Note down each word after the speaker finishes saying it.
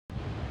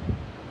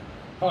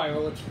Hi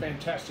all, it's a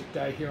fantastic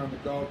day here on the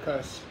Gold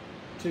Coast.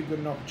 Too good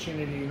an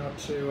opportunity not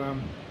to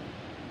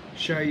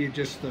show you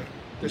just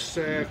the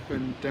surf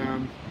and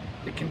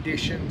the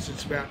conditions.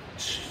 It's about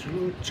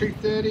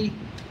 2:30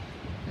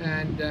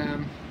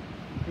 and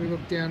we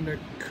look down to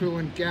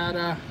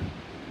Coolangatta,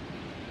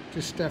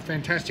 just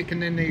fantastic.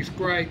 And then these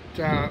great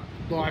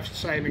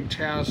life-saving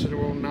towers that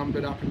are all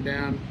numbered up and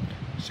down.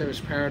 Service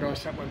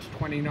Paradise, that one's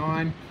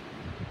 29,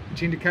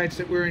 which indicates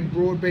that we're in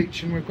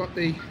Broadbeach, and we've got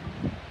the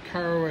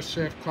Kurrawa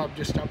Surf Club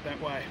just up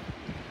that way.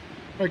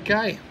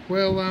 Okay,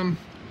 well,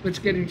 let's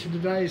get into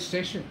today's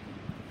session.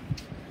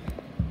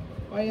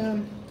 I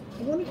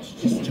wanted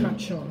to just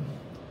touch on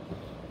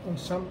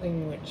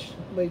something which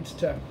leads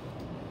to a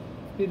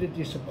bit of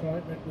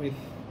disappointment with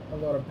a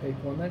lot of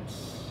people, and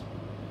that's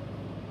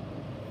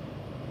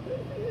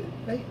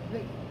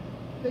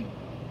they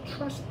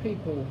trust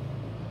people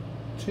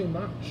too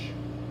much,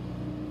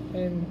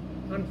 and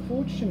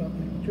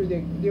unfortunately through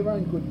their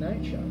own good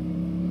nature.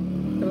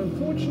 And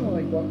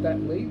unfortunately what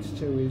that leads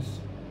to is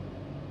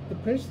the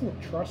person that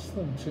trusts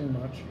them too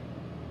much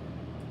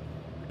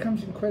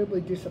becomes incredibly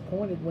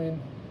disappointed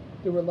when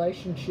the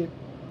relationship,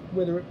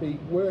 whether it be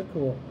work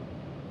or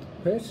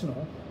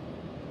personal,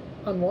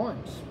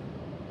 unwinds.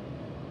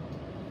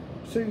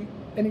 So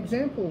an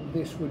example of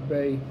this would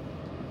be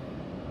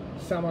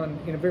someone,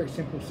 in a very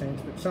simple sense,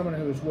 but someone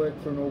who has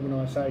worked for an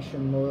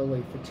organisation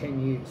loyally for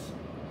 10 years.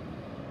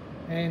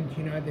 And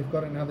you know, they've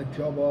got another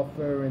job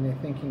offer and they're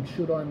thinking,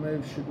 should I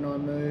move, shouldn't I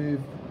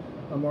move?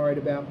 I'm worried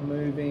about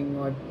moving.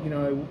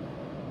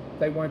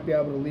 They won't be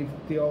able to live,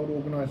 the old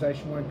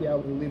organisation won't be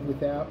able to live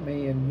without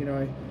me, and you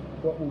know,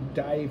 what will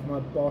Dave,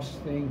 my boss,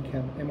 think?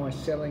 Am I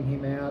selling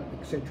him out,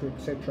 etc.,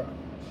 etc.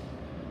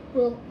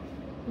 Well,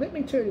 let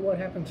me tell you what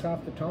happens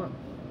half the time.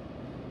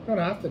 Not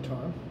half the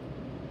time,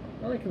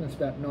 I reckon it's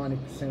about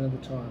 90% of the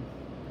time.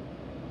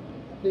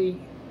 You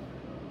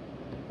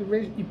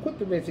put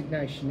the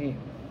resignation in.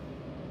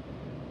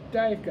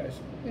 Dave goes,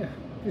 yeah,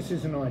 this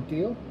isn't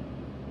ideal.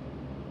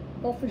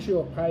 Offers you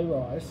a pay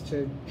rise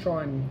to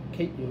try and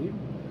keep you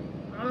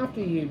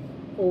after you've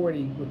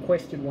already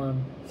requested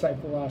one, say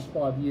for the last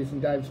 5 years,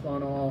 and Dave's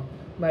gone, oh,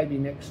 maybe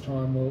next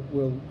time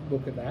we'll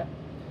look at that,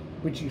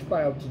 which he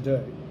failed to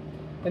do.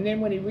 And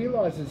then when he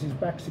realises his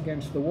back's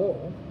against the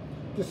wall,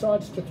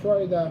 decides to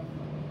throw the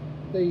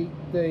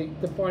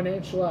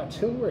financial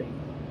artillery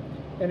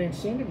and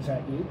incentives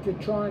at you to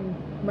try and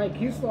make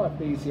his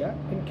life easier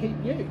and keep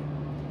you.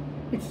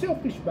 It's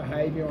selfish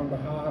behaviour on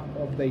behalf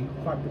of the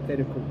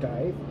hypothetical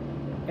Dave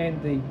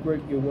and the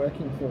group you're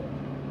working for.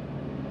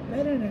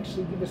 They don't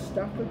actually give a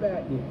stuff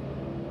about you.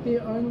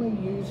 They're only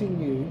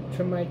using you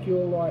to make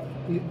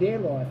their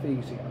life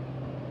easier.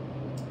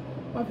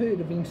 I've heard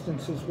of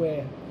instances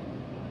where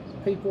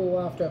people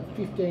after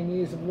 15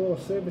 years of loyal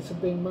service have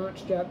been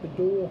marched out the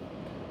door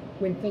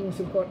when things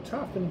have got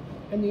tough,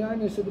 and the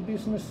owners of the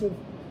business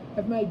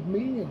have made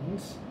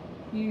millions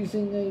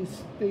using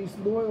these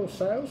loyal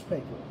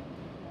salespeople.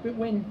 But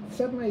when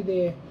suddenly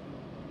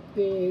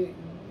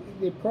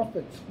their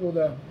profits for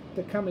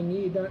the coming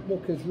year don't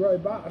look as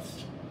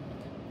robust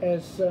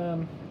as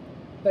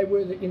they were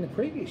in the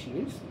previous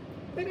years,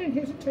 they don't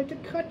hesitate to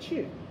cut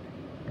you,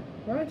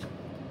 right?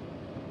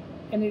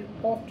 And it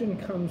often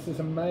comes as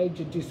a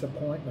major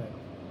disappointment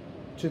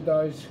to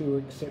those who are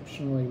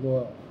exceptionally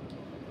loyal.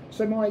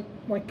 So my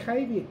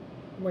caveat,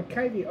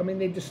 I mean,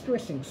 they're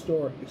distressing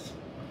stories,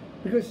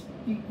 because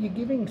you're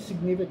giving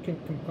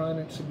significant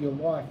components of your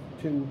life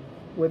to,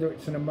 whether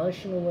it's an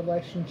emotional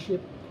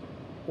relationship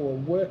or a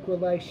work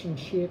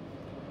relationship,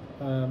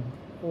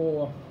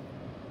 or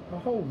a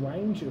whole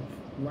range of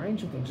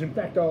things. In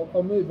fact,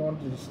 I'll move on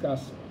to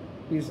discuss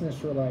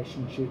business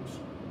relationships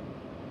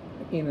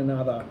in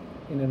another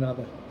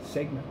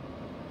segment.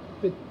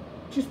 But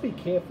just be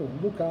careful,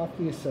 look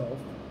after yourself,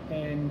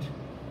 and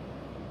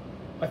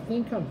I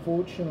think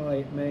unfortunately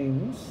it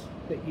means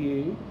that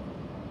you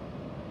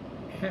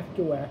have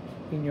to act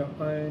in your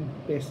own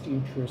best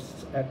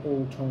interests at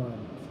all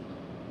times.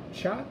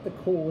 Chart the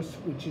course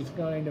which is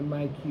going to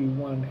make you,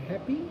 one,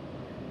 happy.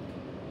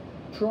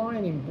 Try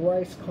and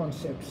embrace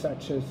concepts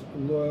such as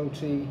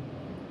loyalty,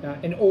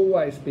 and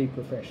always be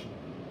professional.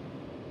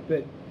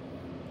 But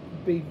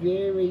be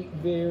very,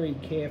 very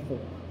careful.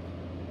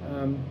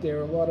 There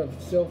are a lot of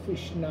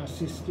selfish,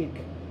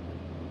 narcissistic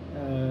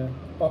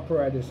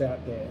operators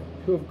out there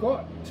who have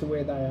got to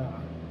where they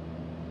are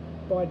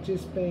by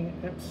just being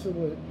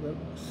absolute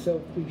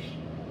selfish,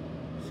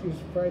 excuse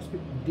the phrase,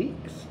 but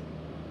dicks.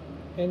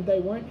 And they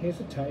won't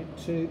hesitate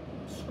to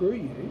screw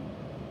you,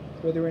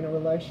 whether in a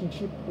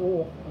relationship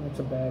or, and it's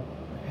a bad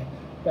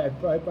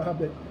faux pas,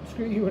 but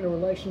screw you in a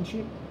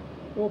relationship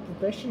or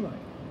professionally.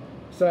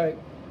 So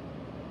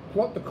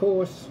plot the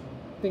course,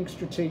 think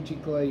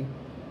strategically,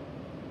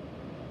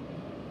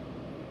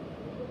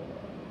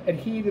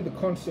 adhere to the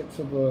concepts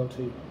of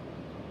loyalty,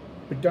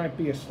 but don't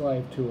be a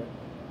slave to it.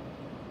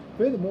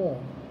 Furthermore,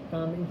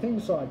 in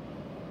things like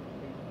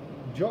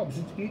jobs,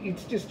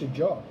 it's just a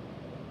job.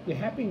 Your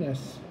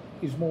happiness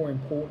is more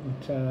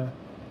important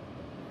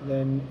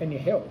and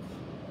your health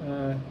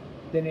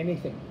than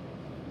anything.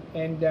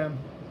 And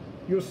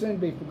you'll soon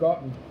be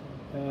forgotten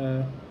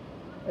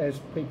as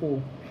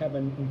people have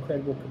an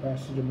incredible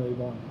capacity to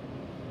move on.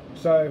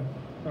 So,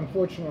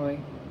 unfortunately,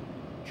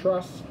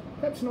 trust,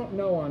 perhaps not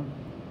no one,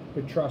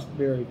 but trust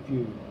very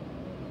few.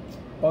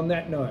 On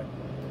that note,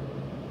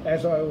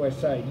 as I always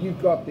say,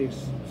 you've got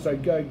this, so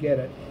go get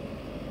it.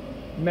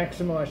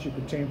 Maximise your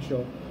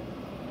potential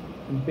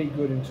and be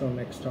good until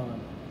next time.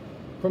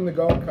 From the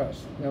Gold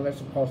Coast. Now that's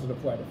a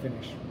positive way to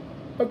finish.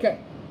 Okay,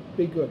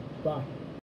 be good. Bye.